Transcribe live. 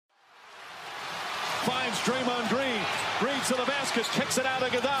finds Draymond Green. Green to the basket, kicks it out of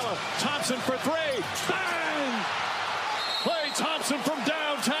Iguodala. Thompson for three. Bang! Klay Thompson from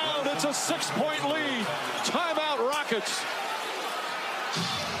downtown. It's a 6-point lead. Timeout Rockets.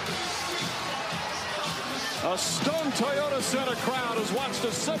 A stunned Toyota Center crowd has watched a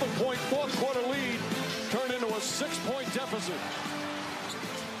 7-point fourth quarter lead turn into a 6-point deficit.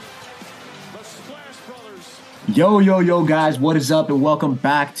 The Splash Brothers. Yo, guys, what is up? And welcome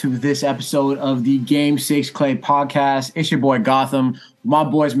back to this episode of the Game 6 Clay podcast. It's your boy Gotham, my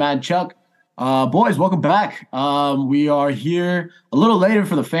boys Matt and Chuck. Boys, welcome back. We are here a little later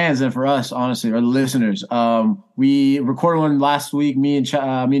for the fans than for us, honestly, or the listeners. We recorded one last week, me and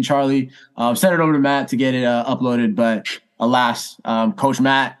Charlie. Sent it over to Matt to get it uploaded, but alas, Coach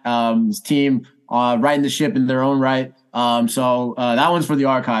Matt, his team, righting the ship in their own right. So that one's for the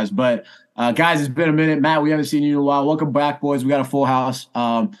archives. But guys, it's been a minute. Matt, we haven't seen you in a while. Welcome back, boys. We got a full house.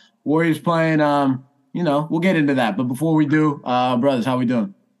 Warriors playing. We'll get into that. But before we do, brothers, how we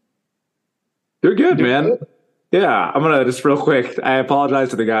doing? You're good, man. Yeah, I'm gonna just real quick. I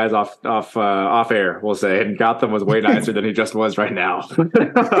apologize to the guys off air. We'll say, and Gotham was way nicer than he just was right now. It's one for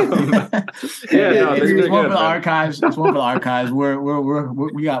the archives. It's one for the archives.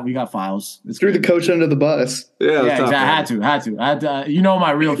 We got files. It's threw the coach under the bus. Yeah, exactly. I had to. You know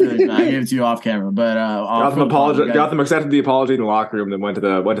my real feelings. I gave it to you off camera, but Gotham accepted the apology in the locker room, then went to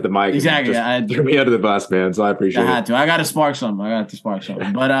the mic. Exactly. Threw me under the bus, man. So I appreciate it. I had to. I got to spark something.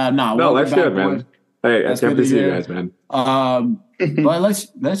 But no, that's good, man. Hey, it's good to see you guys, man. But let's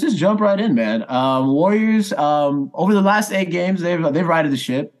just jump right in, man. Warriors, over the last 8 games, they've righted the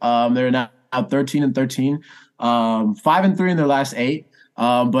ship. They're now 13-13, 5-3 in their last 8,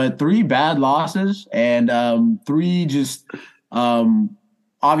 but 3 bad losses and 3 just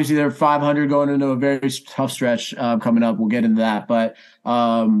obviously they're 500 going into a very tough stretch coming up. We'll get into that, but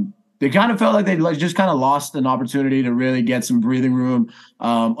they kind of felt like they just kind of lost an opportunity to really get some breathing room,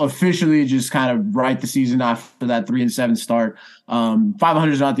 officially just kind of right the season after that 3-7 start.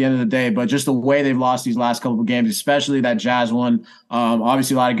 500 is not the end of the day, but just the way they've lost these last couple of games, especially that Jazz one.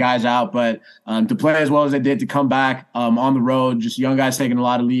 Obviously, a lot of guys out, but to play as well as they did, to come back on the road, just young guys taking a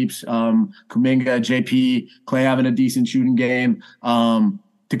lot of leaps. Kuminga, JP, Klay having a decent shooting game.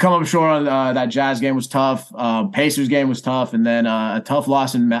 To come up short on that Jazz game was tough. Pacers game was tough, and then a tough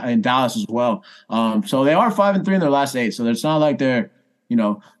loss in Dallas as well. So they are 5-3 in their last 8. So it's not like they're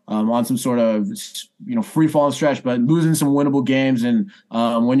on some sort of free falling stretch, but losing some winnable games. And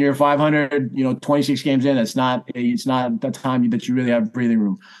when you're 500, 26 games in, it's not the time that you really have breathing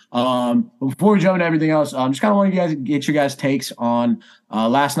room. But before we jump into everything else, just kind of want to get your guys' takes on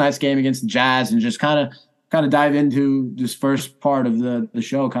last night's game against the Jazz, and just kind of dive into this first part of the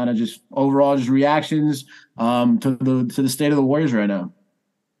show, kind of just overall just reactions to the state of the Warriors right now.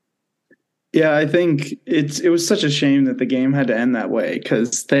 Yeah, I think it was such a shame that the game had to end that way,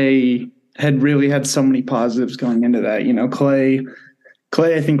 because they had really had so many positives going into that. Klay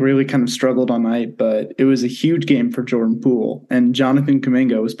I think really kind of struggled all night, but it was a huge game for Jordan Poole, and Jonathan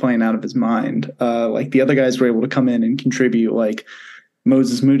Kuminga was playing out of his mind. Like the other guys were able to come in and contribute, like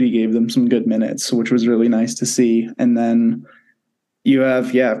Moses Moody gave them some good minutes, which was really nice to see. And then you have,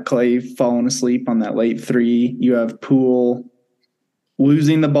 Klay falling asleep on that late 3. You have Poole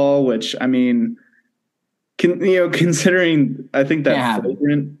losing the ball, which, I mean, considering, I think that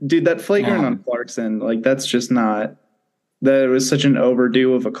flagrant on Clarkson, like that's just not, that was such an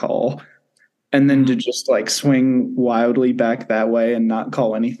overdue of a call. And then to just like swing wildly back that way and not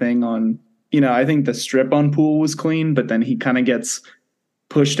call anything on, I think the strip on Poole was clean, but then he kind of gets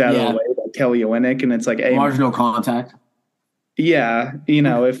pushed out of the way by Kelly Olynyk, and it's like marginal contact. Yeah,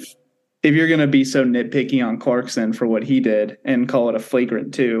 if you're gonna be so nitpicky on Clarkson for what he did and call it a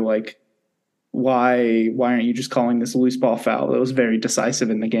flagrant 2, like why aren't you just calling this a loose ball foul? It was very decisive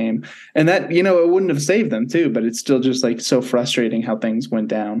in the game, and that it wouldn't have saved them too, but it's still just like so frustrating how things went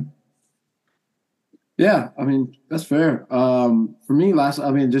down. Yeah, I mean, that's fair. For me,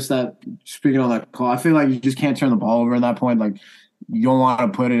 just that, speaking on that call, I feel like you just can't turn the ball over at that point. Like, you don't want to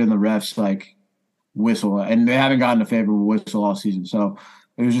put it in the refs like whistle, and they haven't gotten a favorable whistle all season. So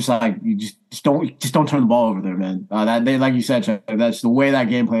it was just like you just don't turn the ball over there, man. That they, like you said, Chuck, that's the way that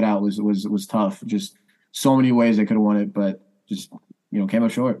game played out was tough. Just so many ways they could have won it, but just came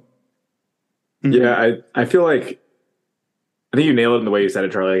up short. Yeah, I feel like I think you nailed it in the way you said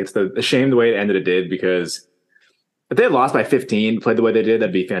it, Charlie. It's the shame the way it ended. It did, because if they had lost by 15, played the way they did,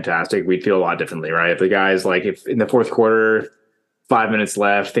 that'd be fantastic. We'd feel a lot differently, right? If the guys, like, if in the fourth quarter, 5 minutes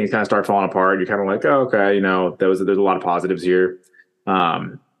left, things kind of start falling apart, you're kind of like, oh, okay, there's a lot of positives here.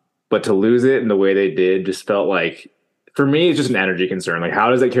 But to lose it in the way they did just felt like for me, it's just an energy concern. Like, how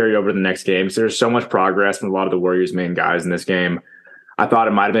does that carry over to the next game? So there's so much progress from a lot of the Warriors' main guys in this game. I thought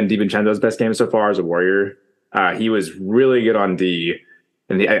it might have been DiVincenzo's best game so far as a Warrior. He was really good on D,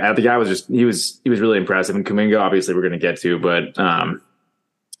 and the guy was just he was really impressive. And Kuminga, obviously, we're going to get to, but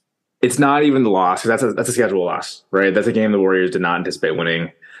it's not even the loss because that's a schedule loss, right? That's a game the Warriors did not anticipate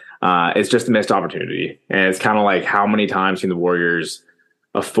winning. It's just a missed opportunity, and it's kind of like how many times can the Warriors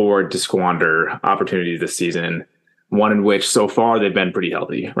afford to squander opportunities this season? One in which so far they've been pretty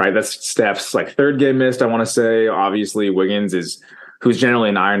healthy, right? That's Steph's like third game missed, I want to say. Obviously, Wiggins who's generally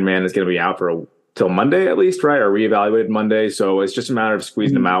an Iron Man, is going to be out till Monday at least, right? Or reevaluated Monday. So it's just a matter of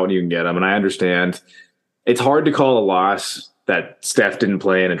squeezing them out when you can get them. And I understand it's hard to call a loss that Steph didn't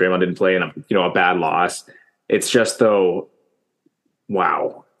play in and Draymond didn't play in a bad loss. It's just though,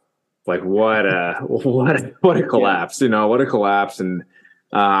 wow, like what a collapse, what a collapse. And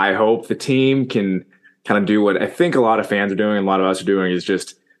I hope the team can kind of do what I think a lot of fans are doing and a lot of us are doing is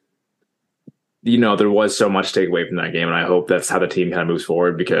just, there was so much to take away from that game. And I hope that's how the team kind of moves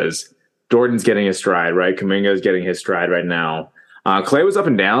forward because Jordan's getting his stride, right? Kuminga is getting his stride right now. Clay was up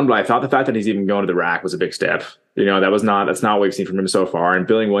and down, but I thought the fact that he's even going to the rack was a big step. That's not what we've seen from him so far. And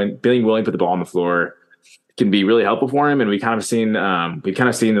being willing to put the ball on the floor can be really helpful for him. And we've kind of seen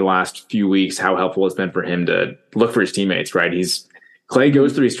the last few weeks how helpful it's been for him to look for his teammates, right? Clay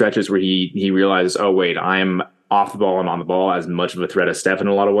goes through stretches where he realizes, oh wait, I'm off the ball and on the ball as much of a threat as Steph in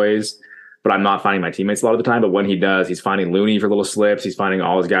a lot of ways, but I'm not finding my teammates a lot of the time. But when he does, he's finding Looney for little slips. He's finding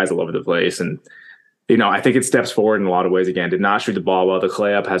all his guys all over the place. And, I think it steps forward in a lot of ways. Again, did not shoot the ball well. The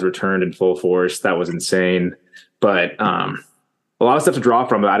Clay up has returned in full force. That was insane. But a lot of stuff to draw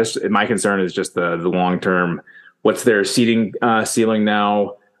from. But my concern is just the long-term, what's their seating ceiling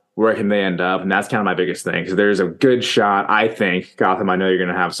now? Where can they end up? And that's kind of my biggest thing. So there's a good shot, I think, Gotham, I know you're going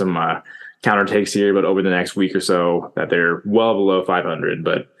to have some counter takes here, but over the next week or so that they're well below 500.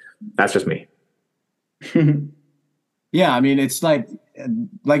 But that's just me. Yeah, I mean, it's like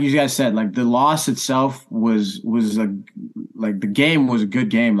you guys said, like the loss itself was like the game was a good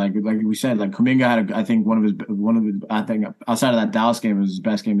game. Like we said, like Kuminga had I think I think outside of that Dallas game, it was his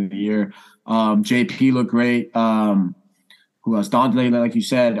best game of the year. JP looked great. Who else? Dante, like you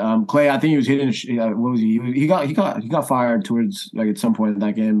said. Clay, I think he was hitting. What was he? He got fired towards like at some point in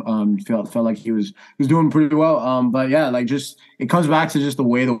that game. Felt like he was doing pretty well. But yeah, like just it comes back to just the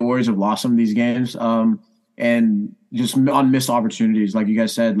way the Warriors have lost some of these games. And just on missed opportunities, like you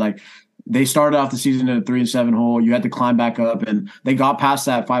guys said, like they started off the season in a 3-7 hole. You had to climb back up, and they got past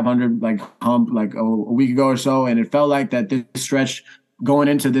that 500 like hump like a week ago or so, and it felt like that this stretch going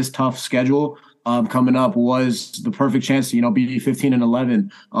into this tough schedule coming up was the perfect chance to be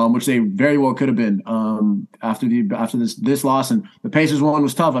 15-11, which they very well could have been after this loss. And the Pacers one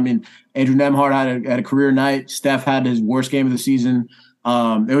was tough. I mean, Andrew Nembhard had a career night. Steph had his worst game of the season.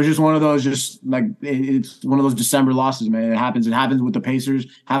 It was just one of those, it's one of those December losses, man. It happens with the Pacers.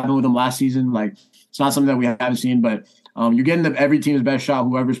 Happened with them last season. Like it's not something that we haven't seen, but you're getting every team's best shot,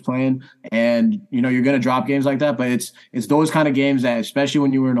 whoever's playing, and you're gonna drop games like that. But it's those kind of games that, especially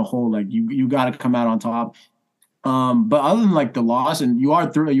when you were in a hole, like you got to come out on top. But other than like the loss, and you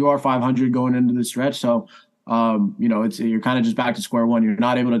are 500 going into the stretch, so you're kind of just back to square one. You're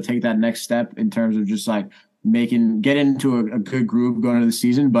not able to take that next step in terms of just like get into a good groove going into the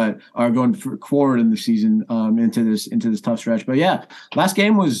season, but are going forward in the season into this tough stretch. But yeah, last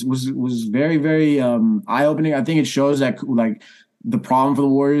game was very, very eye opening. I think it shows that like the problem for the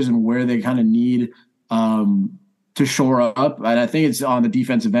Warriors and where they kind of need to shore up. And I think it's on the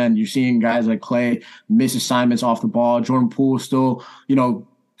defensive end. You're seeing guys like Clay miss assignments off the ball. Jordan Poole still,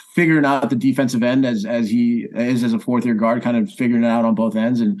 figuring out the defensive end as he is as a fourth-year guard, kind of figuring it out on both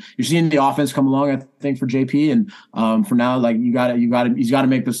ends. And you're seeing the offense come along, I think, for JP. And for now, like he's got to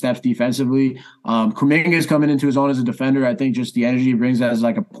make the steps defensively. Kuminga is coming into his own as a defender. I think just the energy he brings as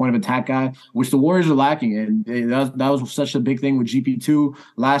like a point of attack guy, which the Warriors are lacking. And that was such a big thing with GP2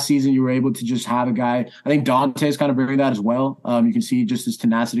 last season. You were able to just have a guy. I think Dante's kind of bringing that as well. You can see just his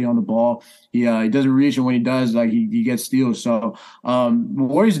tenacity on the ball. He doesn't reach, and when he does, like he gets steals. So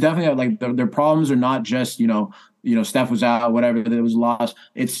Warriors definitely have like their problems are not just Steph was out, whatever, it was lost.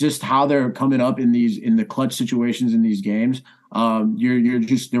 It's just how they're coming up in the clutch situations in these games. I think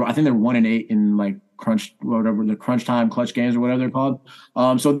they're 1-8 in like the crunch time clutch games or whatever they're called.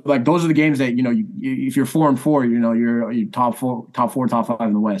 So like those are the games that if you're 4-4, you're top four, top five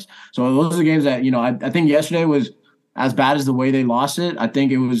in the West. So those are the games that I think yesterday was as bad as the way they lost it. I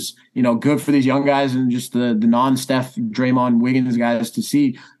think it was, good for these young guys and just the non-Steph, Draymond, Wiggins guys to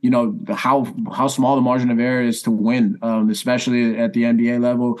see, how small the margin of error is to win, especially at the NBA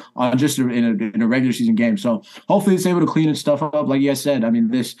level on just in a regular season game. So hopefully it's able to clean stuff up. Like you guys said, I mean,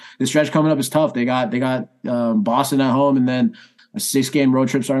 this stretch coming up is tough. They got Boston at home, and then a 6-game road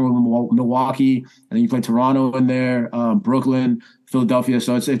trip starting with Milwaukee, and then you play Toronto in there, Brooklyn, Philadelphia.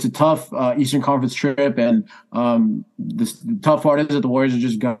 So it's a tough Eastern Conference trip, and the tough part is that the Warriors are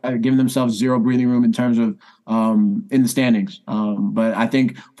just giving themselves zero breathing room in terms of in the standings. But I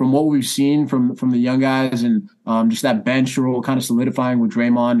think from what we've seen from the young guys and just that bench role kind of solidifying with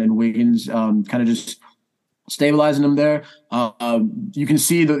Draymond and Wiggins, kind of just stabilizing them there, you can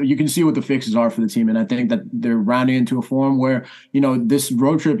see what the fixes are for the team, and I think that they're rounding into a form where this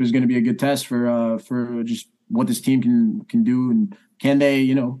road trip is going to be a good test for just what this team can do, and can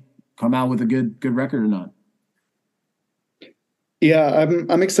they come out with a good record or not. Yeah,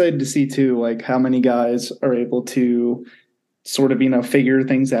 I'm excited to see too, like how many guys are able to sort of figure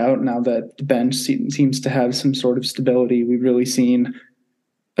things out now that the bench seems to have some sort of stability. We've really seen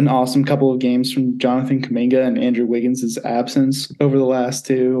an awesome couple of games from Jonathan Kuminga and Andrew Wiggins' absence over the last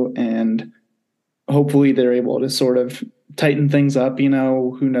two, and hopefully they're able to sort of tighten things up.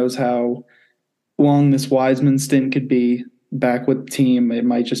 Who knows how long this Wiseman stint could be back with the team. It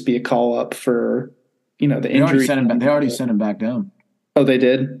might just be a call up for the injury. They already sent him back down. Oh, they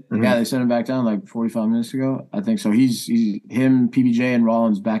did? Mm-hmm. Yeah, they sent him back down like 45 minutes ago, I think. So he's him, PBJ, and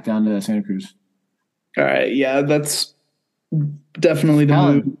Rollins back down to Santa Cruz. All right, yeah, that's definitely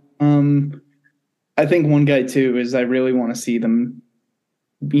the move. I think one guy too is I really want to see them,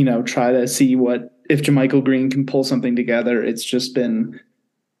 try to see if JaMychal Green can pull something together. It's just been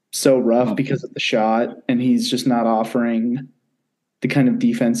so rough because of the shot, and he's just not offering the kind of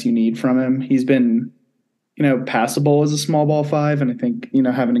defense you need from him. He's been, passable as a small ball five, and I think,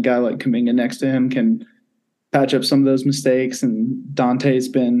 having a guy like Kuminga next to him can patch up some of those mistakes, and Dante's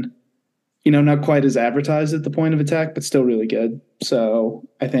been, not quite as advertised at the point of attack, but still really good. So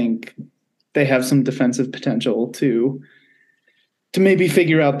I think they have some defensive potential to maybe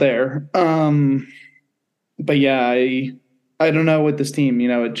figure out there. But yeah, I don't know with this team,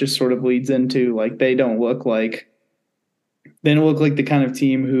 it just sort of leads into like they don't look like the kind of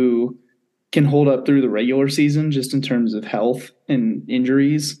team who can hold up through the regular season just in terms of health and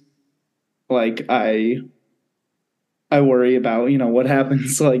injuries. Like I worry about, what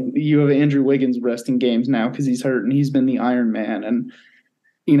happens. Like you have Andrew Wiggins resting games now because he's hurt and he's been the Iron Man. And,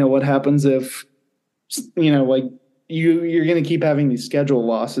 what happens if, like you're going to keep having these schedule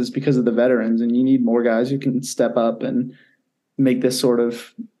losses because of the veterans, and you need more guys who can step up and make this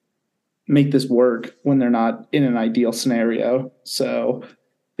work when they're not in an ideal scenario. So I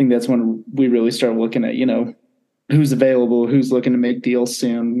think that's when we really start looking at, who's available, who's looking to make deals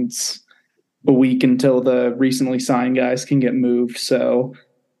soon. It's a week until the recently signed guys can get moved. So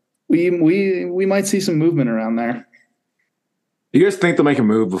we might see some movement around there. You guys think they'll make a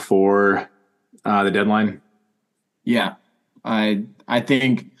move before the deadline? Yeah, I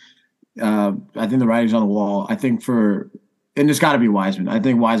think the writing's on the wall. I think and it's got to be Wiseman. I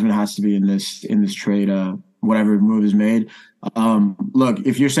think Wiseman has to be in this trade, whatever move is made. Look,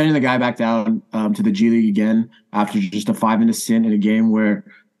 if you're sending the guy back down to the G League again after just a 5-minute stint in a game where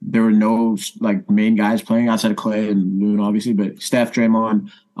there were no main guys playing outside of Clay and Loon, obviously, but Steph, Draymond,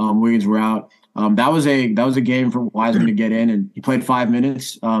 Wiggins were out. That was a game for Wiseman to get in, and he played 5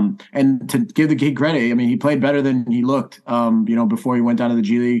 minutes. And to give the kid credit, I mean, he played better than he looked, before he went down to the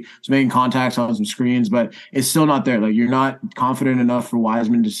G League. He was making contacts on some screens, but it's still not there. Like, you're not confident enough for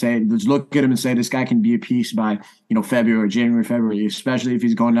Wiseman to say, let's look at him and say, this guy can be a piece by, February, especially if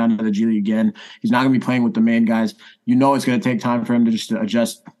he's going down to the G League again. He's not going to be playing with the main guys. It's going to take time for him to just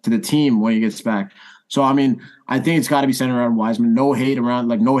adjust to the team when he gets back. So, I mean, I think it's got to be centered around Wiseman. No hate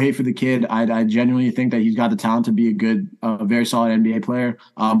for the kid. I genuinely think that he's got the talent to be a good, very solid NBA player.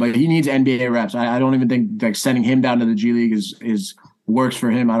 But he needs NBA reps. I don't even think sending him down to the G League is works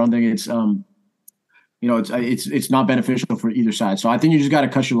for him. I don't think it's it's not beneficial for either side. So I think you just got to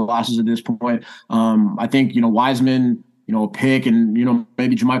cut your losses at this point. I think Wiseman, a pick, and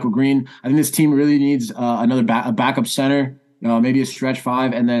maybe JaMychal Green. I think this team really needs another backup center. Maybe a stretch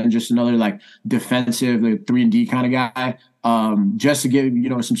five, and then just another defensive 3-and-D kind of guy, just to give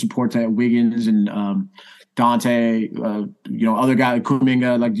some support to Wiggins and Dante, other guy like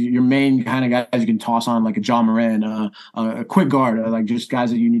Kuminga, like your main kind of guys you can toss on, like a John Moran, a quick guard, like just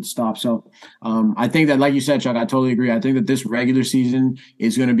guys that you need to stop. So I think that, like you said, Chuck, I totally agree. I think that this regular season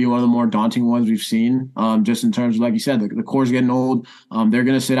is going to be one of the more daunting ones we've seen, just in terms of, like you said, the core's getting old. They're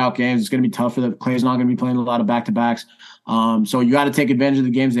going to sit out games. It's going to be tough for them. Clay's not going to be playing a lot of back-to-backs. So you got to take advantage of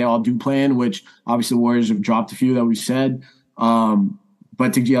the games they all do play in, which obviously the Warriors have dropped a few that we said.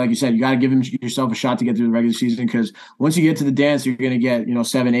 But like you said, you got to give yourself a shot to get through the regular season, because once you get to the dance, you're going to get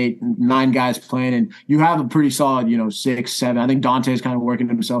 7, 8, 9 guys playing, and you have a pretty solid 6, 7. I think Dante's kind of working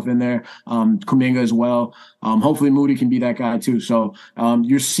himself in there. Kuminga as well. Hopefully Moody can be that guy too. So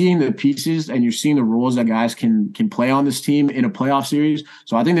you're seeing the pieces and you're seeing the roles that guys can play on this team in a playoff series.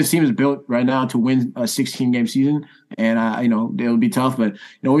 So I think this team is built right now to win a 16-game season, and it'll be tough. But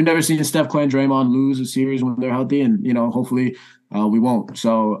we've never seen Steph, Clay, and Draymond lose a series when they're healthy, and hopefully. We won't.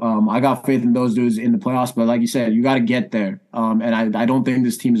 So I got faith in those dudes in the playoffs. But like you said, you got to get there. And I don't think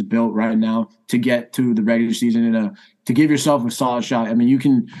this team is built right now to get to the regular season to give yourself a solid shot. I mean, you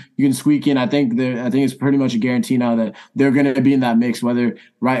can squeak in. I think it's pretty much a guarantee now that they're going to be in that mix, whether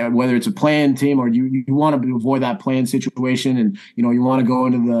it's a play-in team or you want to avoid that play-in situation, and you want to go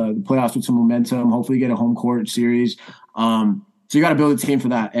into the playoffs with some momentum. Hopefully, get a home court series. So you got to build a team for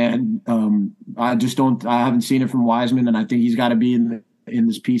that, and I haven't seen it from Wiseman, and I think he's got to be in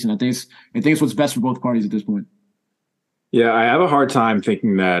this piece, and I think it's what's best for both parties at this point. Yeah, I have a hard time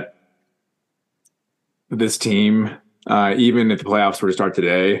thinking that this team, even if the playoffs were to start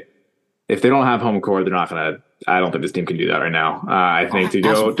today, if they don't have home court, they're not going to. I don't think this team can do that right now. I think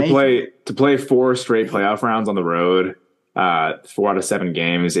to play 4 straight playoff rounds on the road, 4 out of 7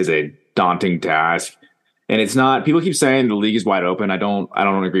 games is a daunting task. And it's not, people keep saying the league is wide open. I don't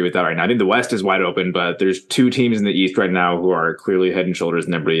agree with that right now. I think the West is wide open, but there's 2 teams in the East right now who are clearly head and shoulders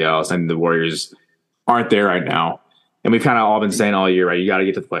than everybody else. And the Warriors aren't there right now. And we've kind of all been saying all year, right? You got to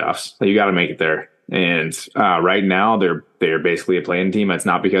get to the playoffs. You got to make it there. And right now they're basically a play-in team. It's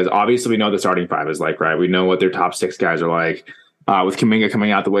not because obviously we know the starting 5 is like, right? We know what their top 6 guys are like. With Kuminga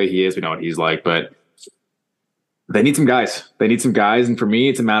coming out the way he is, we know what he's like, but they need some guys. And for me,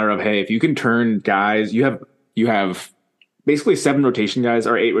 it's a matter of, hey, if you can turn guys, you have basically 7 rotation guys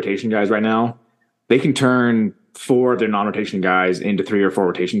or 8 rotation guys right now. They can turn 4 of their non-rotation guys into 3 or 4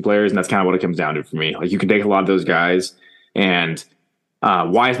 rotation players. And that's kind of what it comes down to for me. Like, you can take a lot of those guys, and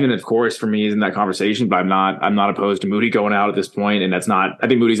Wiseman, of course, for me is in that conversation, but I'm not opposed to Moody going out at this point. And I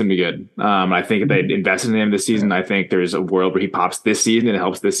think Moody's going to be good. I think if they invested in him this season, I think there's a world where he pops this season and it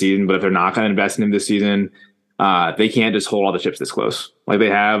helps this season. But if they're not going to invest in him this season, they can't just hold all the chips this close. Like, they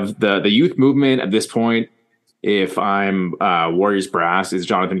have the youth movement at this point. If I'm Warriors brass, is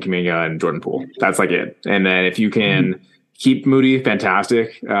Jonathan Kuminga and Jordan Poole. That's like it. And then if you can keep Moody,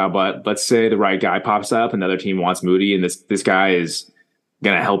 fantastic. But let's say the right guy pops up, another team wants Moody, and this guy is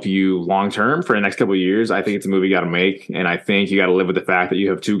going to help you long term for the next couple of years. I think it's a move you got to make, and I think you got to live with the fact that you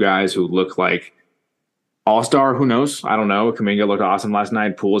have 2 guys who look like all-star. Who knows? I don't know. Kuminga looked awesome last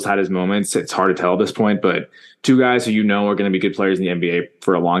night. Poole's had his moments. It's hard to tell at this point, but 2 guys who are going to be good players in the NBA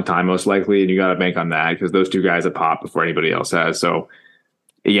for a long time, most likely, and you got to bank on that because those 2 guys have popped before anybody else has. So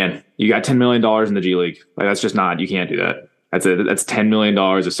again, you got $10 million in the G League. Like, that's just not. You can't do that. That's $10 million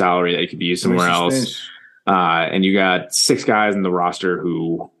of salary that you could be used somewhere else. And you got 6 guys in the roster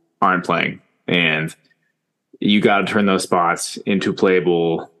who aren't playing, and you got to turn those spots into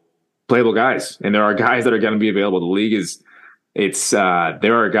playable guys. And there are guys that are going to be available. The league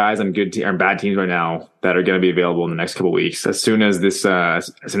there are guys on good and bad teams right now that are going to be available in the next couple of weeks. As soon as the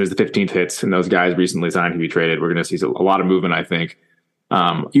 15th hits and those guys recently signed to be traded, we're going to see a lot of movement, I think.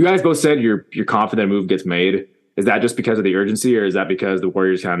 You guys both said you're confident a move gets made. Is that just because of the urgency, or is that because the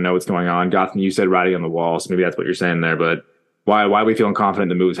Warriors kind of know what's going on? Gotham, you said writing on the wall, so maybe that's what you're saying there. But why are we feeling confident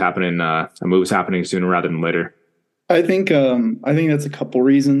the move's happening sooner rather than later? I think that's a couple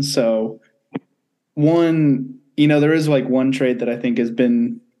reasons. So one, there is like one trade that I think has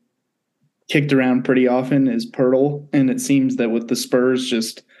been kicked around pretty often is Poeltl, and it seems that with the Spurs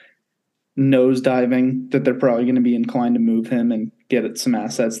just nosediving, that they're probably going to be inclined to move him and get some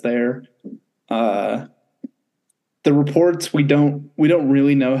assets there. The reports, we don't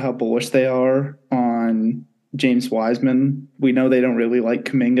really know how bullish they are on James Wiseman. We know they don't really like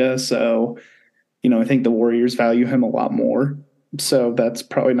Kuminga, so I think the Warriors value him a lot more. So that's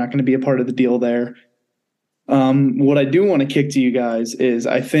probably not going to be a part of the deal there. What I do want to kick to you guys is,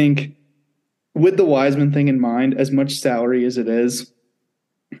 I think with the Wiseman thing in mind, as much salary as it is,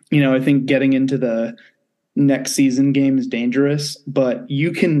 I think getting into the next season game is dangerous, but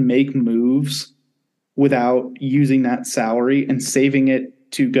you can make moves without using that salary and saving it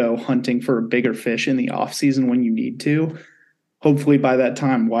to go hunting for a bigger fish in the offseason when you need to. Hopefully by that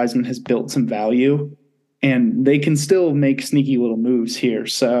time, Wiseman has built some value and they can still make sneaky little moves here.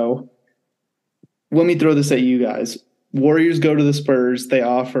 So let me throw this at you guys. Warriors go to the Spurs. They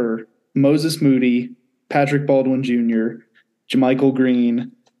offer Moses Moody, Patrick Baldwin Jr., JaMychal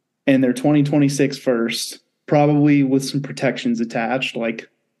Green, and their 2026 first, probably with some protections attached, like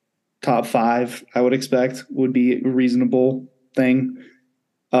top 5, I would expect, would be a reasonable thing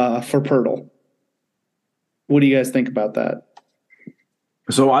for Poeltl. What do you guys think about that?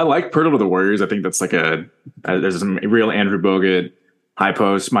 So I like Poeltl to the Warriors. I think that's like there's some real Andrew Bogut, high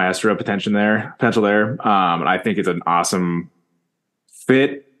post maestro potential there. And I think it's an awesome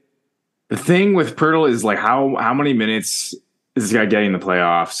fit. The thing with Poeltl is like how many minutes is this guy getting in the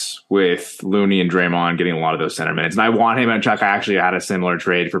playoffs with Looney and Draymond getting a lot of those center minutes? And I want him, and Chuck, I actually had a similar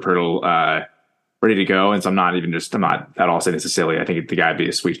trade for Poeltl ready to go. And so I'm not at all saying this is silly. I think the guy would be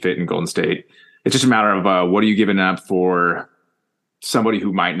a sweet fit in Golden State. It's just a matter of what are you giving up for somebody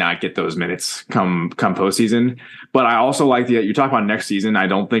who might not get those minutes come postseason. But I also like you talk about next season. I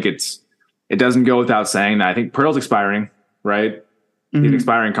don't think it doesn't go without saying that I think Poeltl's expiring, right? Mm-hmm. He's an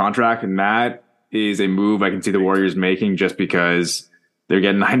expiring contract, and that is a move I can see the Warriors making just because they're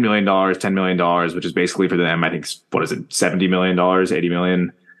getting $9 million, $10 million, which is basically for them, I think, what is it, $70 million, $80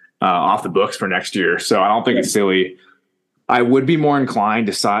 million off the books for next year. So I don't think it's silly. I would be more inclined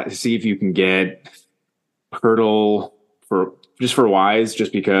to see if you can get Poeltl for Wise,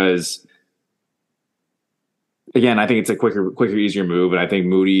 just because, again, I think it's a quicker, easier move. And I think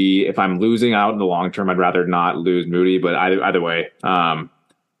Moody, if I'm losing out in the long term, I'd rather not lose Moody. But either way, I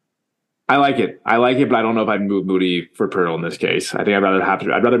like it. But I don't know if I'd move Moody for Poeltl in this case. I think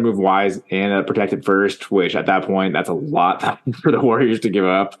I'd rather move Wise and protect it first, which at that point, that's a lot for the Warriors to give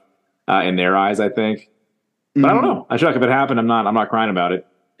up in their eyes, I think. But I don't know. I feel like if it happened, I'm not crying about it.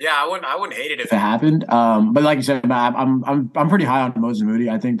 Yeah, I wouldn't hate it if it happened. But like you said, I'm pretty high on Moses Moody.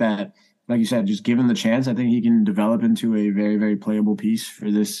 I think that, like you said, just given the chance, I think he can develop into a very, very playable piece for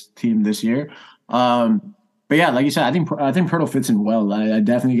this team this year. But yeah, like you said, I think Poeltl fits in well. I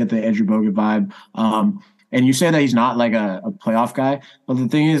definitely get the Andrew Bogut vibe. And you say that he's not like a playoff guy, but the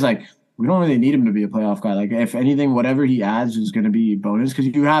thing is, like, we don't really need him to be a playoff guy. Like, if anything, whatever he adds is going to be bonus because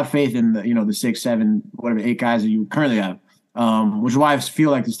you have faith in the 6, 7, whatever 8 guys that you currently have. Which is why I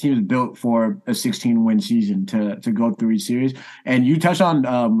feel like this team is built for a 16-win season to go through each series. And you touched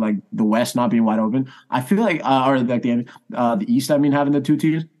on like the West not being wide open. I feel like or like the East. I mean, having the 2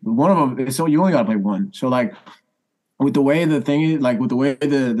 teams, one of them. So you only got to play one. So like with the way the thing is, like with the way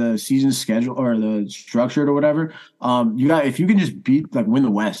the season schedule or the structured or whatever, you got, if you can just win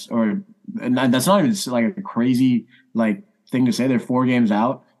the West, and that's not even like a crazy like thing to say. They're 4 games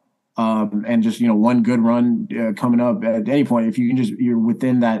out. And just, one good run coming up at any point, if you can you're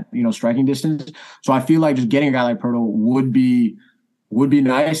within that, striking distance. So I feel like just getting a guy like Poeltl would be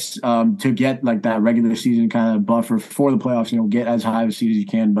nice to get like that regular season kind of buffer for the playoffs, get as high of a seed as you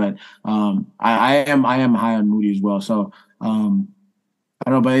can. But I am high on Moody as well. So I don't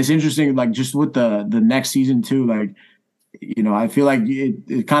know, but it's interesting, like just with the next season too, like, I feel like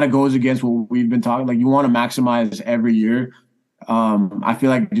it kind of goes against what we've been talking. Like you want to maximize every year. I feel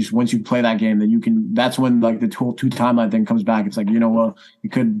like just once you play that game, then that's when like the 2 timeline thing comes back. It's like, well,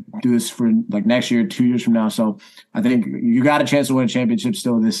 you could do this for like next year, 2 years from now. So I think you got a chance to win a championship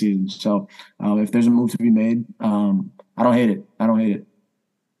still this season. So if there's a move to be made, I don't hate it.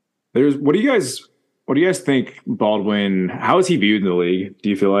 What do you guys think Baldwin, how is he viewed in the league? Do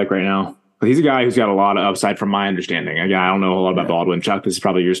you feel like right now? But he's a guy who's got a lot of upside from my understanding. Again, I don't know a whole lot about Baldwin. Chuck, this is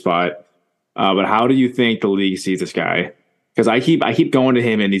probably your spot. But how do you think the league sees this guy? Because I keep going to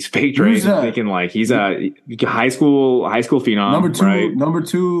him in these fake trades and thinking like he's a high school phenom, number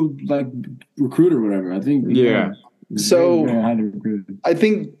two like recruiter or whatever. I think. Yeah. So I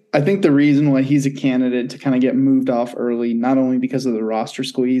think the reason why he's a candidate to kind of get moved off early, not only because of the roster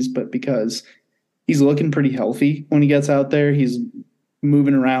squeeze, but because he's looking pretty healthy when he gets out there. He's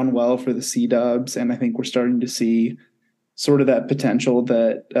moving around well for the C-Dubs, and I think we're starting to see sort of that potential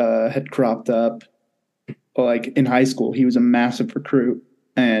that had cropped up. Like in high school, he was a massive recruit,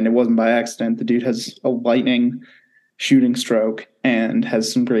 and it wasn't by accident. The dude has a lightning shooting stroke and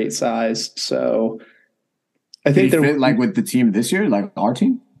has some great size. So I think they're like with the team this year, like our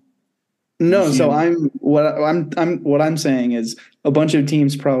team. No, so what I'm saying is a bunch of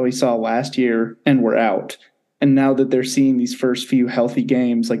teams probably saw last year and were out. And now that they're seeing these first few healthy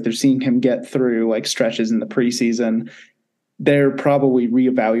games, like they're seeing him get through like stretches in the preseason, they're probably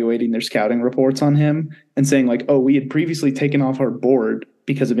reevaluating their scouting reports on him and saying like, oh, we had previously taken off our board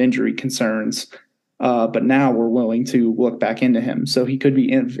because of injury concerns. But now we're willing to look back into him. So he could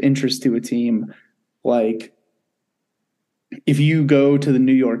be of interest to a team. Like if you go to the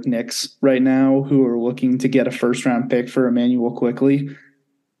New York Knicks right now, who are looking to get a first-round pick for Emmanuel Quickley,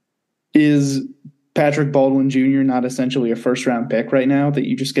 is Patrick Baldwin Jr. not essentially a first-round pick right now that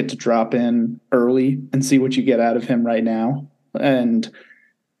you just get to drop in early and see what you get out of him right now? And,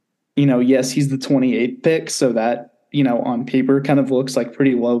 yes, he's the 28th pick, so that, on paper kind of looks like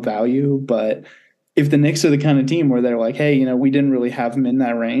pretty low value. But if the Knicks are the kind of team where they're like, hey, we didn't really have him in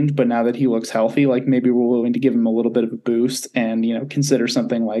that range, but now that he looks healthy, like maybe we're willing to give him a little bit of a boost and, consider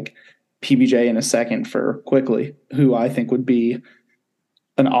something like PBJ in a second for Quickley, who I think would be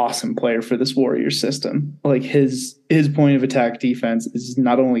an awesome player for this Warriors system. Like his point of attack defense is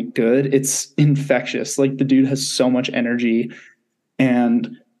not only good, it's infectious. Like the dude has so much energy.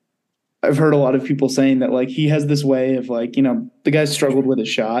 And I've heard a lot of people saying that like he has this way of like, the guy struggled with his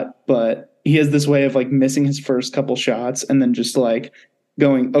shot, but he has this way of like missing his first couple shots and then just like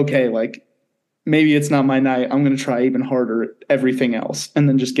going, okay, like maybe it's not my night. I'm going to try even harder at everything else. And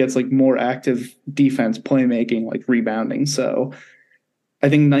then just gets like more active defense, playmaking, like rebounding. So I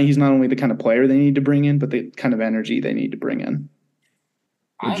think he's not only the kind of player they need to bring in, but the kind of energy they need to bring in.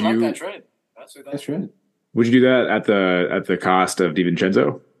 I like that trade. That's a nice trade. Would you do that at the cost of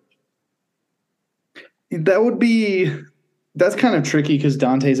DiVincenzo? That's kind of tricky because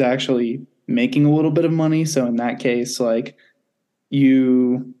Dante's actually making a little bit of money. So in that case, like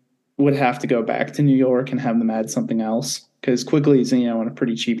you would have to go back to New York and have them add something else because Quickley is, on a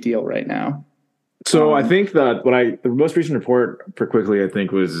pretty cheap deal right now. So I think that the most recent report for Quickley, I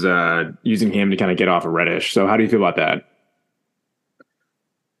think, was using him to kind of get off of Reddish. So how do you feel about that?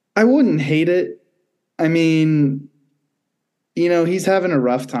 I wouldn't hate it. I mean, he's having a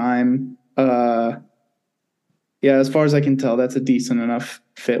rough time. Yeah, as far as I can tell, that's a decent enough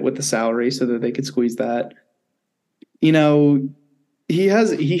fit with the salary so that they could squeeze that. He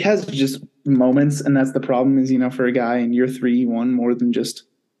has just moments, and that's the problem is, for a guy in year 3, he won more than just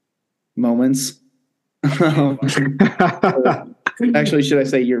moments. Actually, should I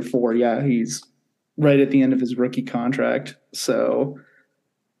say year 4? Yeah, he's right at the end of his rookie contract. So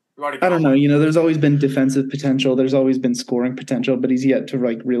I don't know. There's always been defensive potential. There's always been scoring potential, but he's yet to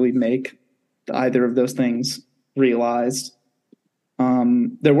like really make either of those things realized.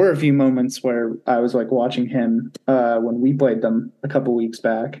 There were a few moments where I was like watching him when we played them a couple weeks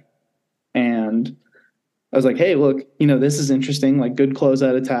back, and I was like, hey, look, this is interesting, like good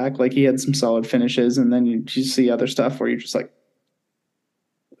closeout attack. Like he had some solid finishes, and then you see other stuff where you're just like,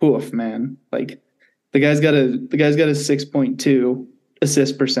 oof, man. Like the guy's got a 6.2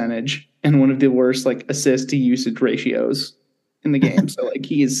 assist percentage and one of the worst like assist to usage ratios in the game. So like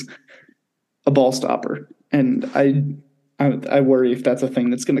he's a ball stopper. And I worry if that's a thing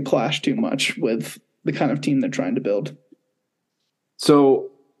that's going to clash too much with the kind of team they're trying to build. So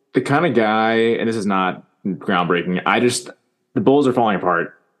the kind of guy, and this is not groundbreaking, the Bulls are falling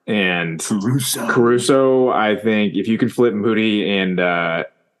apart. And Caruso, I think if you can flip Moody and I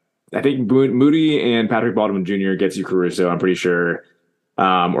think Moody and Patrick Baldwin Jr. gets you Caruso, I'm pretty sure,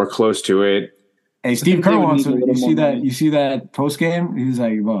 or close to it. Hey, Steve Kerr wants to. You see that post game? He's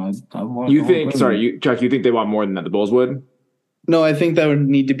like, well, Chuck, you think they want more than that? The Bulls would? No, I think that would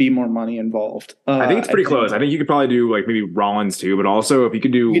need to be more money involved. I think it's pretty close. I think you could probably do like maybe Rollins too, but also if you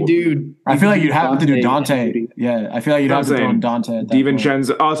could do, I feel like you'd have to do Dante. Yeah, I feel like you'd have to throw Dante.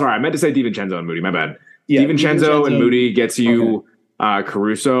 DiVincenzo. Oh, sorry, I meant to say DiVincenzo and Moody. My bad. Yeah, DiVincenzo and Moody gets you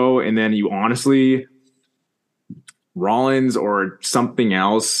Caruso, and then you honestly Rollins or something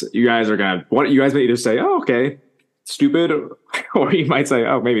else. You guys might either say, "Oh, okay, stupid," or you might say,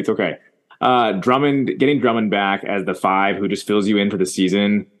 "Oh, maybe it's okay." Getting Drummond back as the 5 who just fills you in for the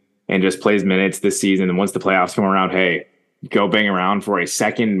season and just plays minutes this season. And once the playoffs come around, hey, go bang around for a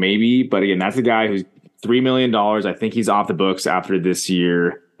second, maybe. But again, that's a guy who's $3 million. I think he's off the books after this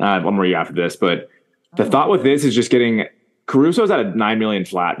year. One more year after this. But the thought with this is just getting Caruso's at a $9 million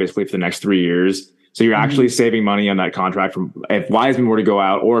flat basically for the next 3 years. So you're actually saving money on that contract from if Wiseman were to go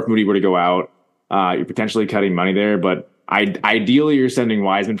out or if Moody were to go out, you're potentially cutting money there. But ideally, you're sending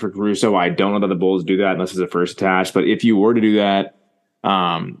Wiseman for Caruso. I don't know that the Bulls do that unless it's a first attach. But if you were to do that,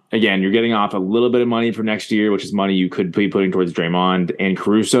 again, you're getting off a little bit of money for next year, which is money you could be putting towards Draymond and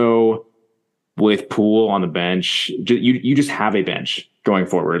Caruso with Poole on the bench. You just have a bench going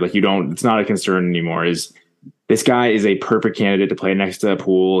forward. Like it's not a concern anymore. This guy is a perfect candidate to play next to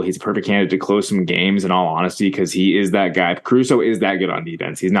Poole. He's a perfect candidate to close some games, in all honesty, because he is that guy. Caruso is that good on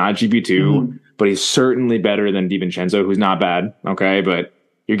defense. He's not GP2, but he's certainly better than DiVincenzo, who's not bad. Okay, but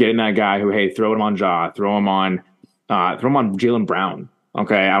you're getting that guy who, hey, throw him on Ja, throw him on Jaylen Brown.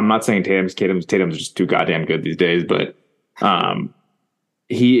 Okay, I'm not saying Tatum's just too goddamn good these days, but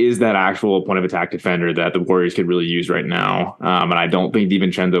he is that actual point of attack defender that the Warriors could really use right now. And I don't think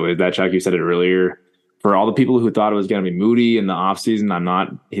DiVincenzo is that. Chuck, you said it earlier. For all the people who thought it was going to be Moody in the offseason,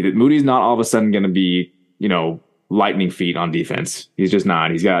 Moody's not all of a sudden going to be, lightning feet on defense. He's just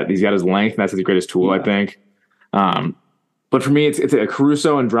not. He's got his length, and that's his greatest tool, I think. But for me, it's a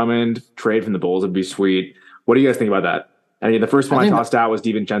Caruso and Drummond trade from the Bulls would be sweet. What do you guys think about that? I mean, the first one I tossed out was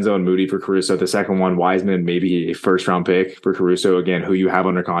DiVincenzo and Moody for Caruso. The second one, Wiseman, maybe a first-round pick for Caruso, again, who you have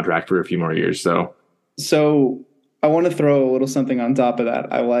under contract for a few more years. So I want to throw a little something on top of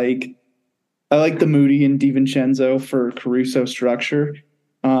that. I like the Moody and DiVincenzo for Caruso structure.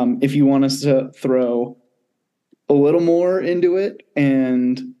 If you want us to throw a little more into it,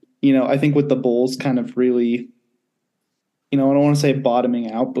 and I think with the Bulls kind of really, I don't want to say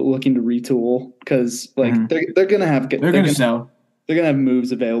bottoming out, but looking to retool, because they're gonna have sell. They're gonna have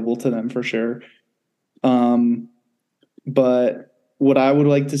moves available to them for sure. But what I would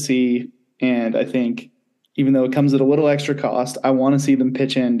like to see, and I think even though it comes at a little extra cost, I want to see them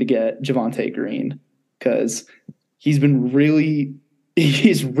pitch in to get Javonte Green, because he's really,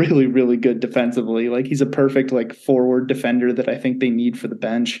 really good defensively. Like, he's a perfect forward defender that I think they need for the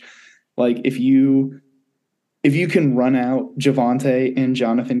bench. Like, if you can run out Javonte and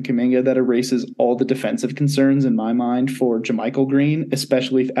Jonathan Kuminga, that erases all the defensive concerns in my mind for JaMychal Green,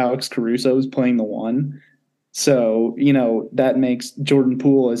 especially if Alex Caruso is playing the one. So, that makes Jordan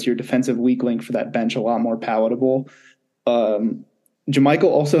Poole as your defensive weak link for that bench a lot more palatable. JaMychal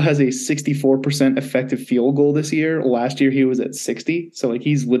also has a 64% effective field goal this year. Last year he was at 60. So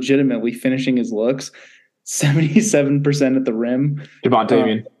he's legitimately finishing his looks. 77% at the rim.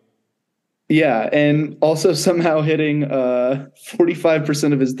 Javonte. Yeah, and also somehow hitting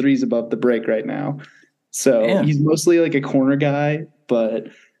 45% of his threes above the break right now. So he's mostly like a corner guy, but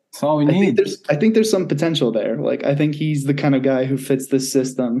that's all we need. I think there's some potential there. Like, I think he's the kind of guy who fits this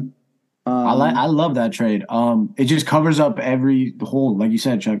system. I love that trade. It just covers up every hole, like you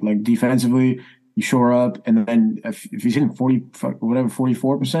said, Chuck. Like, defensively, you shore up, and then if he's hitting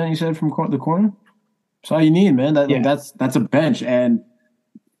 44%, you said, from the corner, that's all you need, man. That's a bench. And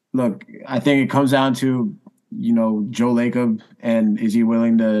look, I think it comes down to, Joe Lacob, and is he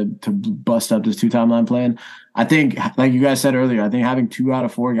willing to bust up this 2-timeline plan? I think, like you guys said earlier, I think having 2 out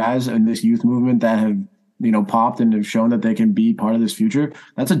of 4 guys in this youth movement that have, popped and have shown that they can be part of this future,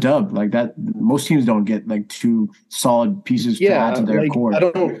 that's a dub. Like, that, most teams don't get 2 solid pieces to add to their core.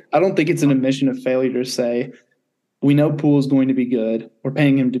 I don't think it's an admission of failure to say, we know Poole's going to be good. We're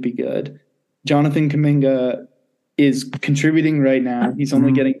paying him to be good. Jonathan Kuminga is contributing right now. He's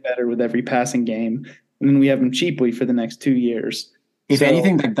only getting better with every passing game. And then we have him cheaply for the next 2 years. If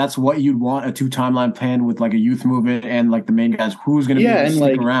anything, that's what you'd want, a 2-timeline plan with a youth movement and the main guys. Who's going to be able to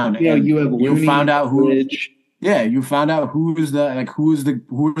stick around? You have Looney, you found out who. Bridge. Yeah, you found out who are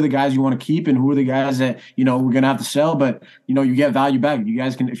the guys you want to keep, and who are the guys that we're gonna have to sell. But you get value back. You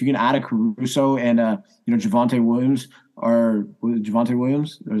guys can, if you can add a Caruso and Javonte Williams, or was it Javonte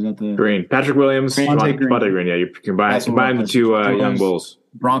Williams, or is that the Green? Patrick Williams, Javonte Green. Yeah, you combine the two young Bulls.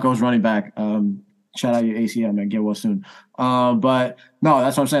 Broncos running back. Shout out your ACM, man. Get well soon. But no,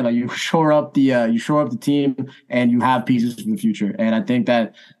 that's what I'm saying. Like, you shore up the team, and you have pieces for the future. And I think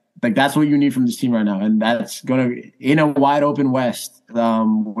that that's what you need from this team right now. And that's gonna, in a wide open West,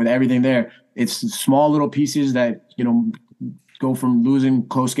 with everything there. It's small little pieces that go from losing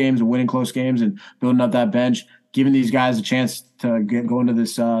close games to winning close games, and building up that bench, giving these guys a chance to go into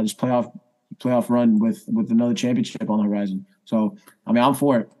this playoff run with another championship on the horizon. So, I mean, I'm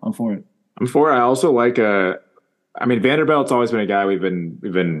for it. I also like Vanderbilt's always been a guy we've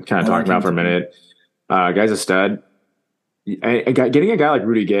been kind of talking about for a minute. Guy's a stud. Getting a guy like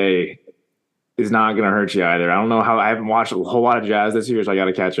Rudy Gay is not going to hurt you either. I don't know how, I haven't watched a whole lot of Jazz this year, so I got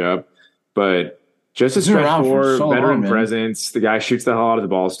to catch up. But just a stretch for veteran presence. The guy shoots the hell out of the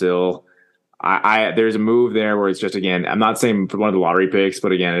ball still. There's a move there where it's just, again, I'm not saying for one of the lottery picks,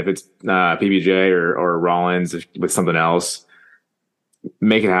 but again, if it's PBJ or Rollins with something else,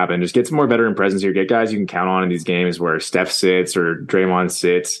 make it happen. Just get some more veteran presence here. Get guys you can count on in these games where Steph sits or Draymond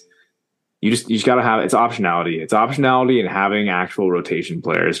sits. You just got to have, it's optionality. It's optionality and having actual rotation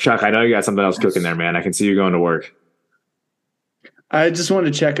players. Chuck, I know you got something else cooking there, man. I can see you going to work. I just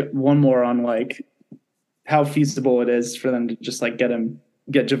wanted to check one more on how feasible it is for them to just get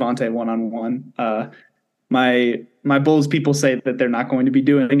Javonte one-on-one. My Bulls people say that they're not going to be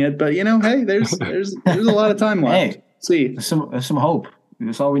doing it, but hey, there's a lot of time left. Hey, see, there's some hope.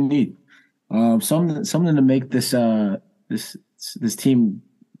 That's all we need. Something to make this this team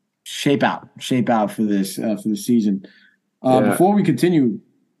shape out for this season. Before we continue,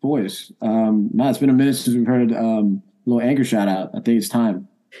 boys, Matt, it's been a minute since we've heard a little Anchor shout out. I think it's time.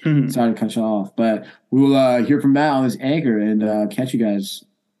 Sorry to cut you off, but we will hear from Matt on this Anchor and catch you guys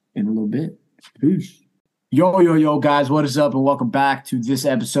in a little bit. Peace. Yo, guys, what is up? And welcome back to this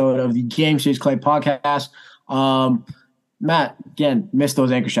episode of the Game Stage Clay podcast. Matt, again, missed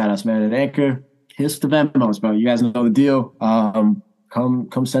those Anchor shout outs, man. At Anchor, kiss the Venmos, bro. You guys know the deal.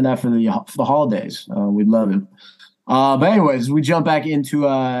 Come send that for the holidays. We'd love it. But anyways, we jump back into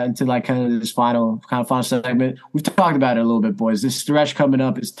like kind of this final segment. We've talked about it a little bit, boys. This stretch coming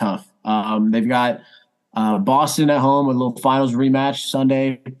up is tough. They've got Boston at home, a little finals rematch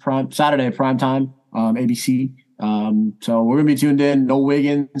Saturday prime time, ABC. So we're gonna be tuned in. No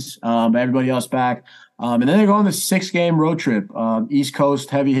Wiggins, everybody else back. And then they go on this 6-game road trip. East Coast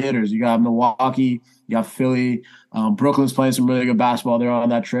heavy hitters. You got Milwaukee, you got Philly. Brooklyn's playing some really good basketball. They're on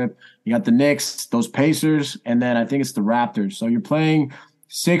that trip. You got the Knicks, those Pacers, and then I think it's the Raptors. So you're playing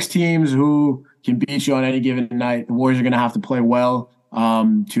 6 teams who can beat you on any given night. The Warriors are going to have to play well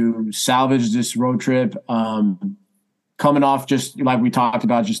to salvage this road trip. Coming off, just like we talked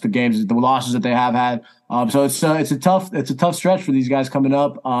about, just the losses that they have had. So it's a tough stretch for these guys coming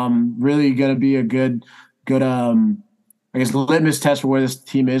up. Really going to be a good I guess litmus test for where this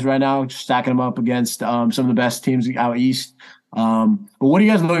team is right now. Just stacking them up against some of the best teams out east. But what are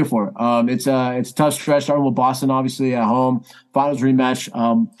you guys looking for? It's a tough stretch starting with Boston, obviously at home, finals rematch.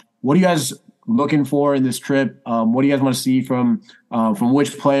 What are you guys looking for in this trip? What do you guys want to see from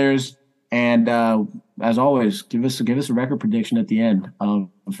which players? And as always, give us a record prediction at the end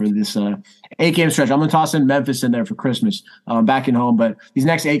for this 8-game stretch. I'm gonna toss in Memphis in there for Christmas, back in home. But these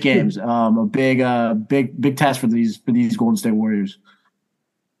next 8 games, a big test for these Golden State Warriors.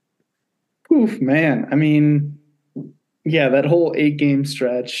 Oof, man. I mean, yeah, that whole 8-game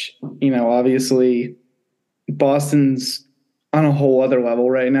stretch. Obviously, Boston's on a whole other level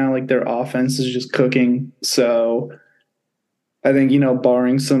right now. Like their offense is just cooking. So I think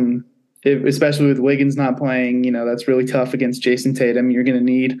barring some. Especially with Wiggins not playing, that's really tough against Jason Tatum. You're going to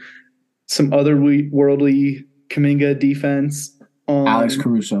need some otherworldly Kuminga defense on Alex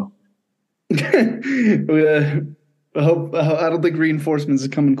Caruso. I don't think reinforcements are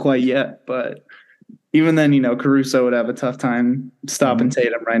coming quite yet, but even then, Caruso would have a tough time stopping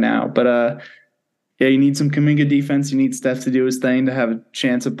Tatum right now. But yeah, you need some Kuminga defense. You need Steph to do his thing to have a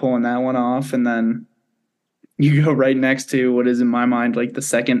chance of pulling that one off, and then you go right next to what is in my mind like the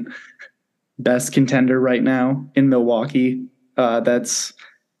second best contender right now in Milwaukee. That's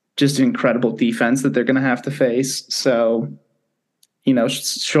just an incredible defense that they're going to have to face. So,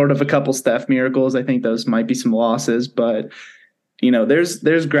 short of a couple Steph miracles, I think those might be some losses, but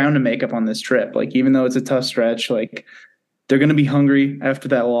there's ground to make up on this trip. Like, even though it's a tough stretch, like they're going to be hungry after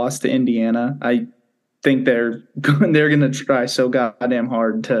that loss to Indiana. I think they're going to try so goddamn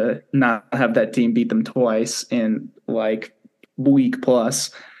hard to not have that team beat them twice in like week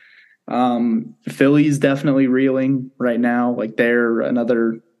plus. Philly's definitely reeling right now. Like they're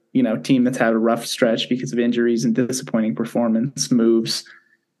another, team that's had a rough stretch because of injuries and disappointing performance moves.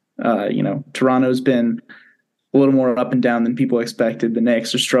 Toronto's been a little more up and down than people expected. The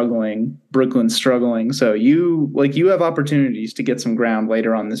Knicks are struggling. Brooklyn's struggling. So you have opportunities to get some ground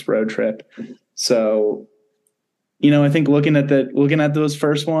later on this road trip. So, I think looking at those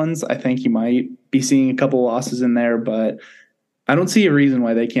first ones, I think you might be seeing a couple losses in there, but I don't see a reason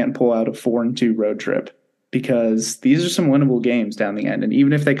why they can't pull out a 4-2 road trip, because these are some winnable games down the end. And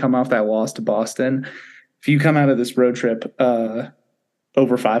even if they come off that loss to Boston, if you come out of this road trip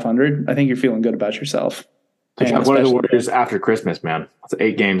over 500, I think you're feeling good about yourself. One of the Warriors after Christmas, man. It's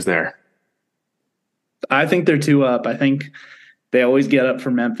 8 games there. I think they're 2 up. I think they always get up for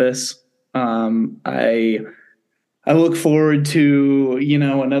Memphis. I look forward to,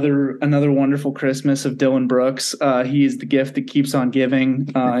 another wonderful Christmas of Dylan Brooks. He's the gift that keeps on giving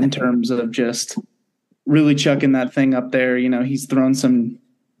in terms of just really chucking that thing up there. He's thrown some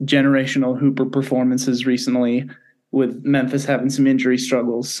generational hooper performances recently with Memphis having some injury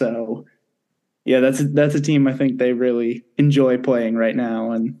struggles. So, yeah, that's a team I think they really enjoy playing right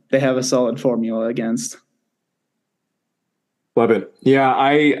now, and they have a solid formula against. Love it. Yeah,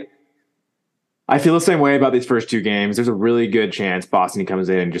 I feel the same way about these first 2 games. There's a really good chance Boston comes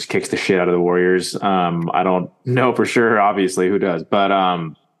in and just kicks the shit out of the Warriors. I don't know for sure, obviously, who does, but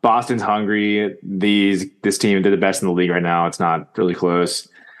Boston's hungry. This team did the best in the league right now. It's not really close.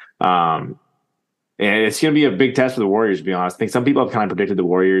 And it's going to be a big test for the Warriors, to be honest. I think some people have kind of predicted the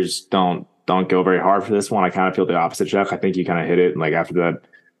Warriors don't go very hard for this one. I kind of feel the opposite, Chuck. I think you kind of hit it. Like after that,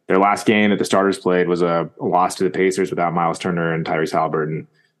 their last game that the starters played was a loss to the Pacers without Miles Turner and Tyrese Halliburton.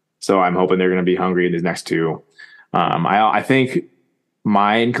 So I'm hoping they're going to be hungry in these next 2. I think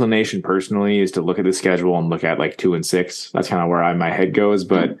my inclination personally is to look at the schedule and look at like 2-6. That's kind of where my head goes,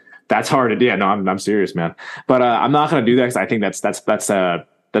 but that's hard to do. Yeah, no, I'm serious, man. But I'm not going to do that because I think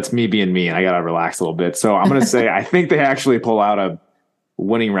that's me being me, and I got to relax a little bit. So I'm going to say I think they actually pull out a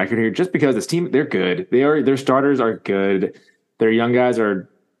winning record here just because this team, they're good. Their starters are good. Their young guys a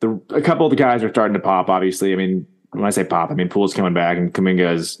couple of the guys are starting to pop, obviously. I mean, when I say pop, I mean Poole's coming back and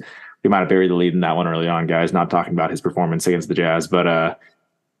Kuminga we might have buried the lead in that one early on, guys. Not talking about his performance against the Jazz, but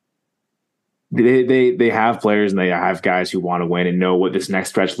they have players and they have guys who want to win and know what this next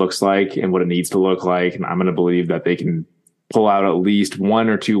stretch looks like and what it needs to look like. And I'm going to believe that they can pull out at least 1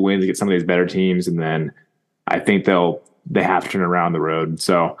 or 2 wins against some of these better teams, and then I think they have to turn around the road.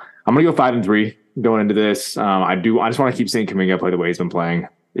 So I'm going to go 5-3 going into this. I just want to keep seeing Kuminga play the way he's been playing.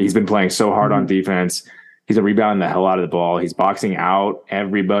 He's been playing so hard on defense. He's rebounding the hell out of the ball. He's boxing out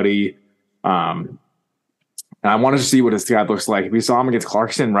everybody. And I wanted to see what this guy looks like. We saw him against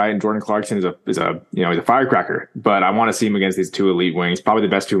Clarkson, right? And Jordan Clarkson is a he's a firecracker. But I want to see him against these 2 elite wings, probably the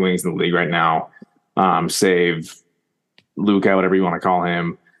best 2 wings in the league right now. Save Luka, whatever you want to call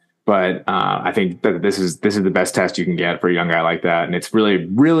him. But I think that this is the best test you can get for a young guy like that. And it's really,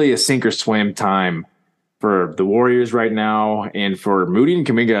 really a sink or swim time for the Warriors right now, and for Moody and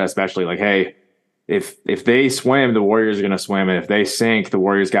Kuminga especially. Like, hey, if they swim, the Warriors are going to swim. And if they sink, the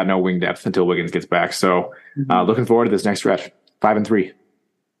Warriors got no wing depth until Wiggins gets back. So looking forward to this next stretch. 5-3.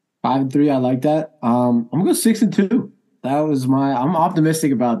 5-3. I like that. I'm going to go 6-2. I'm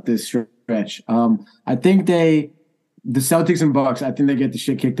optimistic about this stretch. I think the Celtics and Bucks, I think they get the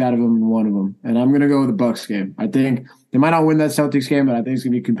shit kicked out of them in one of them. And I'm going to go with the Bucks game. I think they might not win that Celtics game, but I think it's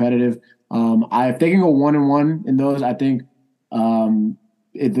going to be competitive. If they can go 1-1 in those, I think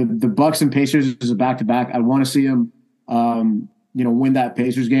the Bucks and Pacers is a back-to-back. I want to see them, win that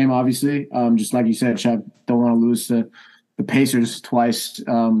Pacers game, obviously. Just like you said, Chuck, don't want to lose to the Pacers twice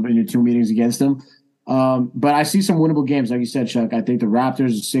in your 2 meetings against them. But I see some winnable games, like you said, Chuck. I think the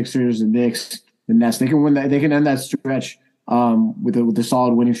Raptors, the Sixers, the Knicks, the Nets, they can win that. They can end that stretch with a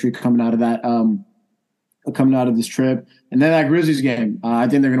solid winning streak coming out of that, coming out of this trip. And then that Grizzlies game, I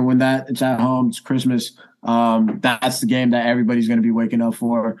think they're going to win that. It's at home. It's Christmas. That's the game that everybody's going to be waking up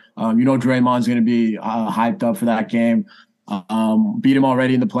for. Draymond's going to be hyped up for that game. Beat him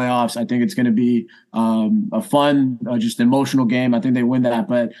already in the playoffs. I think it's going to be a fun, just emotional game. I think they win that,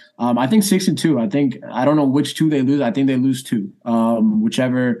 but I think 6-2. I don't know which 2 they lose. I think they lose 2,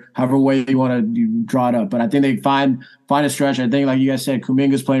 however way you want to draw it up. But I think they find a stretch. I think, like you guys said,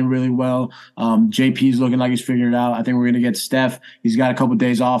 Kuminga's playing really well. JP's looking like he's figured it out. I think we're going to get Steph. He's got a couple of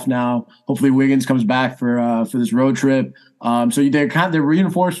days off now. Hopefully Wiggins comes back for this road trip. So the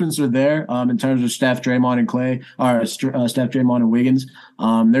reinforcements are there in terms of Steph, Draymond, and Clay, or Steph, Draymond, and Wiggins.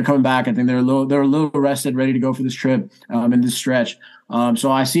 They're coming back. I think they're a little rested, ready to go for this trip in this stretch.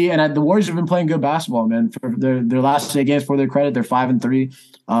 So I see, and the Warriors have been playing good basketball, man. For their last 8 games, for their credit, they're 5-3,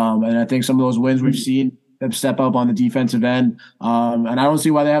 and I think some of those wins we've seen them step up on the defensive end. And I don't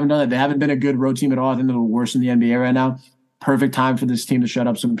see why they haven't done it. They haven't been a good road team at all. I think they're the worst in the NBA right now. Perfect time for this team to shut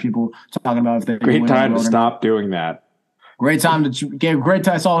up some people talking about if they great time to stop doing that. Great time to get great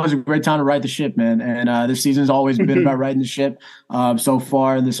time. It's always a great time to right the ship, man. And this season's always been about righting the ship. So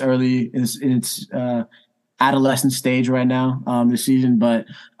far in this early, in its adolescent stage right now, this season. But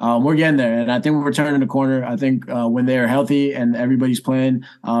we're getting there, and I think we're turning the corner. I think when they're healthy and everybody's playing,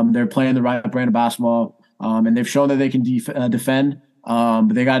 they're playing the right brand of basketball, and they've shown that they can defend. But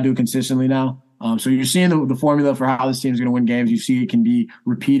they got to do it consistently now. So you're seeing the formula for how this team is going to win games. You see it can be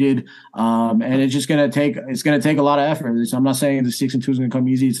repeated, and it's just going to take a lot of effort. So I'm not saying the 6-2 is going to come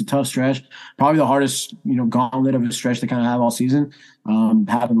easy. It's a tough stretch, probably the hardest gauntlet of a stretch to kind of have all season.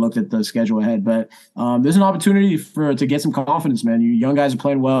 Haven't looked at the schedule ahead, but there's an opportunity to get some confidence, man. You young guys are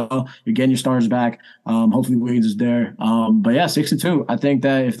playing well. You're getting your stars back. Hopefully Wiggins is there. But yeah, 6-2. I think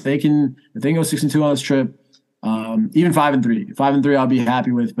that if they can go 6-2 on this trip. Even 5-3, 5-3, I'll be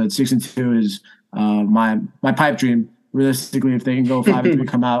happy with. But 6-2 is my pipe dream. Realistically, if they can go 5-3,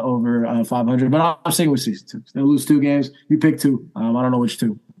 come out over 500. But I'm staying with 6-2. They'll lose 2 games. You pick 2. I don't know which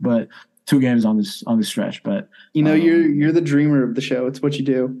 2, but 2 games on this stretch. But you're the dreamer of the show. It's what you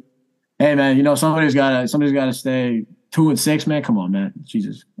do. Hey man, somebody's got to stay 2-6, man. Come on, man.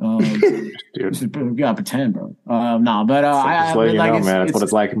 Jesus. You gotta pretend, bro. But I like, man. That's what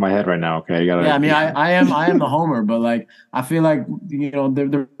it's like in my head right now. Okay, you gotta. Yeah, I mean, I am the homer, but like, I feel like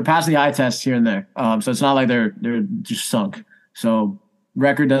they're passing the eye test here and there. So it's not like they're just sunk. So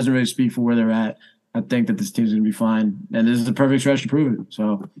record doesn't really speak for where they're at. I think that this team's gonna be fine, and this is the perfect stretch to prove it.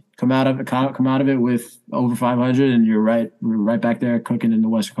 So come out of it with over 500, and we're right back there cooking in the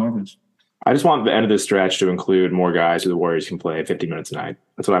Western Conference. I just want the end of this stretch to include more guys who the Warriors can play 50 minutes a night.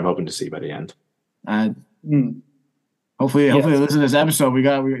 That's what I'm hoping to see by the end. Hopefully, listen to this episode. We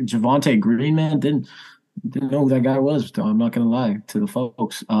got Javonte Green, man. Didn't know who that guy was. I'm not gonna lie to the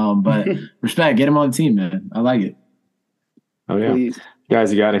folks. But respect, get him on the team, man. I like it. Oh yeah, please.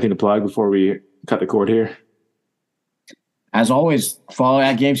 Guys, you got anything to plug before we cut the cord here? As always, follow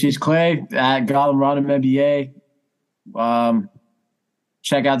at Game Sheets Clay, at Gotham Rodham NBA.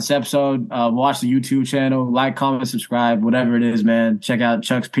 Check out this episode. Watch the YouTube channel. Like, comment, subscribe, whatever it is, man. Check out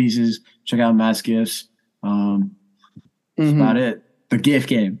Chuck's pieces. Check out Matt's gifts. That's about it. The gift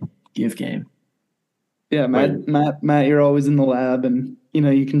game. Yeah, Matt, you're always in the lab, and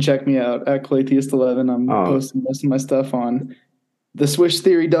you can check me out at Claytheist11. I'm posting most of my stuff on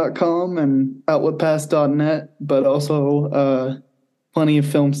theswishtheory.com and outletpass.net, but also plenty of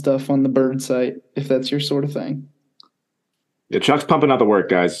film stuff on the Bird site, if that's your sort of thing. Yeah, Chuck's pumping out the work,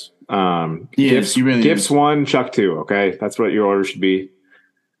 guys. Yes, he really Gifts is. 1, Chuck 2, okay? That's what your order should be.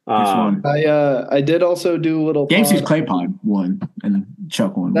 I did also do a little Gamesy's Clay Pod 1 and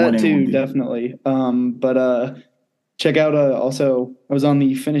Chuck 1. That too, definitely. But check out also I was on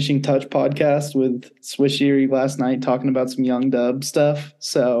the Finishing Touch podcast with Swish Theory last night talking about some Young Dub stuff.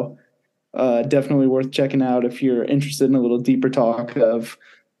 So definitely worth checking out if you're interested in a little deeper talk of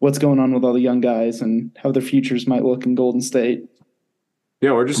what's going on with all the young guys and how their futures might look in Golden State.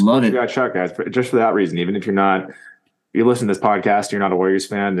 Yeah, we're just love it. Got Chuck, guys, just for that reason. Even if you listen to this podcast, you're not a Warriors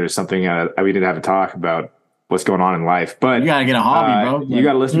fan, there's something we didn't have a talk about what's going on in life. But you gotta get a hobby, bro. You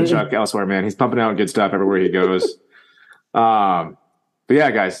gotta listen to Chuck elsewhere, man. He's pumping out good stuff everywhere he goes. But yeah,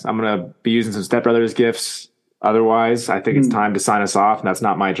 guys, I'm gonna be using some Step Brothers gifts. Otherwise, I think it's time to sign us off, and that's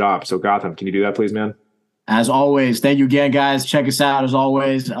not my job. So Gotham, can you do that, please, man? As always, thank you again, guys. Check us out as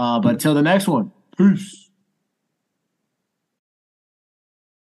always. But until the next one, peace.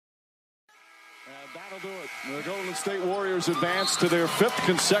 That'll do it. The Golden State Warriors advance to their 5th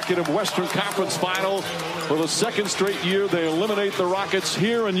consecutive Western Conference Final. For the 2nd straight year, they eliminate the Rockets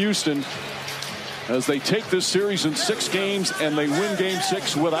here in Houston as they take this series in 6 games, and they win Game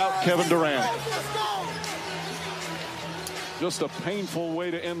 6 without Kevin Durant. Just a painful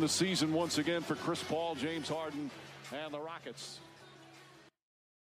way to end the season once again for Chris Paul, James Harden, and the Rockets.